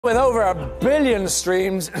With over 1 billion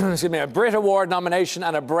streams, excuse me, a Brit Award nomination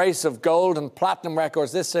and a brace of gold and platinum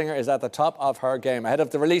records, this singer is at the top of her game. Ahead of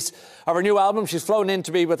the release of her new album, she's flown in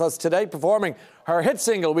to be with us today, performing her hit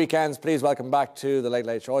single, Weekends. Please welcome back to The Late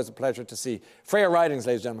Late Show. Always a pleasure to see Freya Ridings,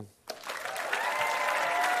 ladies and gentlemen.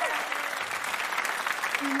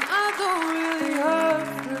 I don't really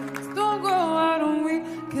have friends, don't go out on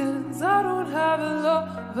weekends. I don't have a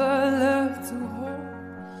lover left to hold.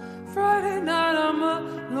 Friday night I'm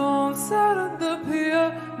alone, sat at the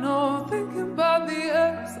piano, thinking about the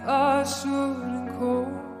ex I shouldn't call.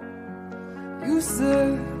 You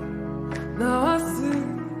said, now I see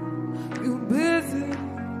you busy.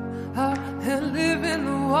 I can't live in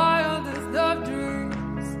the wildest of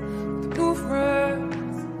dreams, with new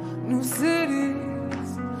friends, new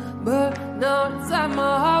cities. But now inside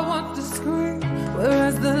my heart want to scream, where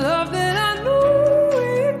is the love that I knew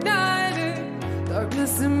ignited?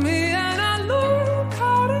 Darkness in me and I learned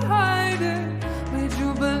how to hide it. Made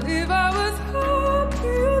you believe I was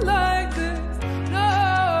happy like this.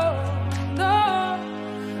 No, no,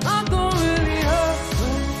 I don't really have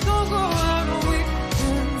friends, don't go out on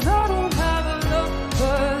weekends. I don't have a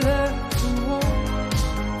lover left to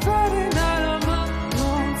hold. Friday night I'm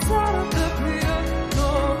alone, sat at the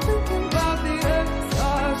piano, thinking about the ex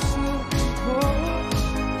I should call.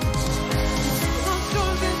 I'm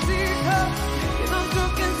drunk and deep, I'm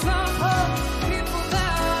drunk and somehow people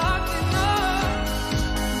that I can know.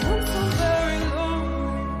 I'm so very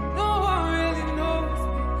lonely, no one really knows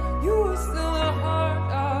me. You are still a heart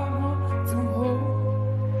I want to hold.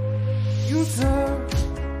 You turn,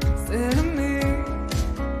 say to me,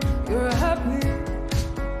 you're happy,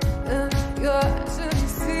 and you're actually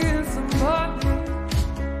seeing somebody,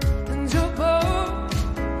 and you're both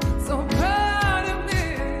so proud of me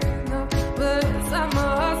now. But inside my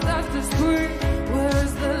heart starts to scream,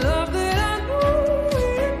 where's the love that I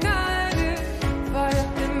knew ignited? Fire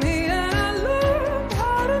in me and I learned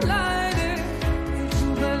how to light it. Did you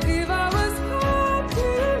believe I was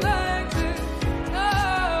happy like this? No,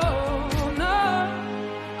 no,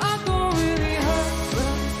 I don't really have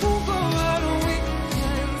friends, don't go out on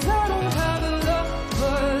weekends. I don't have a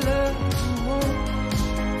lover left to hold.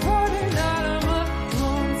 Friday night I'm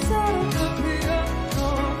alone, sat at the piano,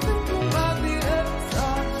 thinking about the ex I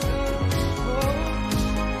should call.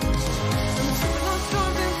 I'm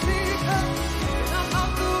strong and deep, and I'm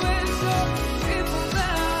out the window, people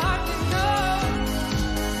that I can know.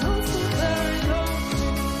 I'm so very lonely,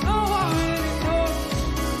 no one really knows.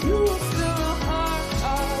 You are still a heart I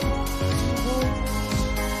want to hold.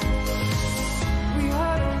 We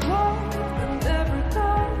had a love and every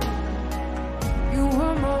night you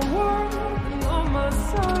were my world and on my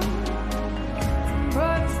side. From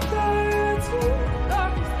brightest day to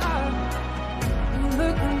darkest night, you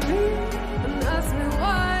look at me and ask me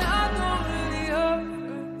why I don't really have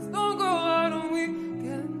friends. Don't go out on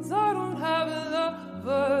weekends, I don't have a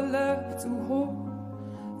lover left to hold.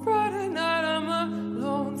 Friday night I'm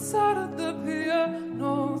alone, sat at the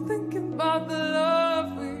piano, thinking about the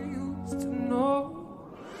love we used to know.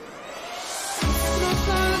 No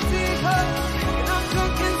time to see her, and I'm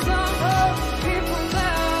drunk in somehow people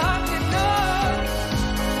that I can know.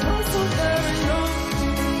 I'm so very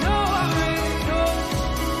lonely, no one really knows.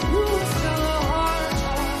 You are still a heart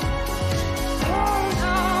I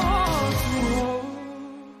want to hold.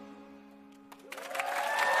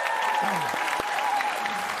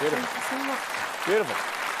 Beautiful. Thank you so much. Beautiful.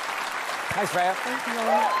 Thanks, Freya. Thank you,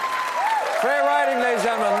 Lauren. Freya Riding, ladies and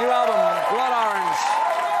gentlemen, new album, Blood Orange,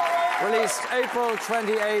 released April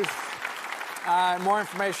 28th. More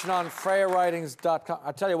information on freyaridings.com.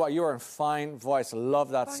 I tell you what, you're a fine voice. I love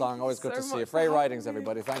that Thank song. you Always good so to see you. much for Freya having Ridings, me.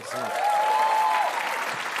 everybody. Thank you so much.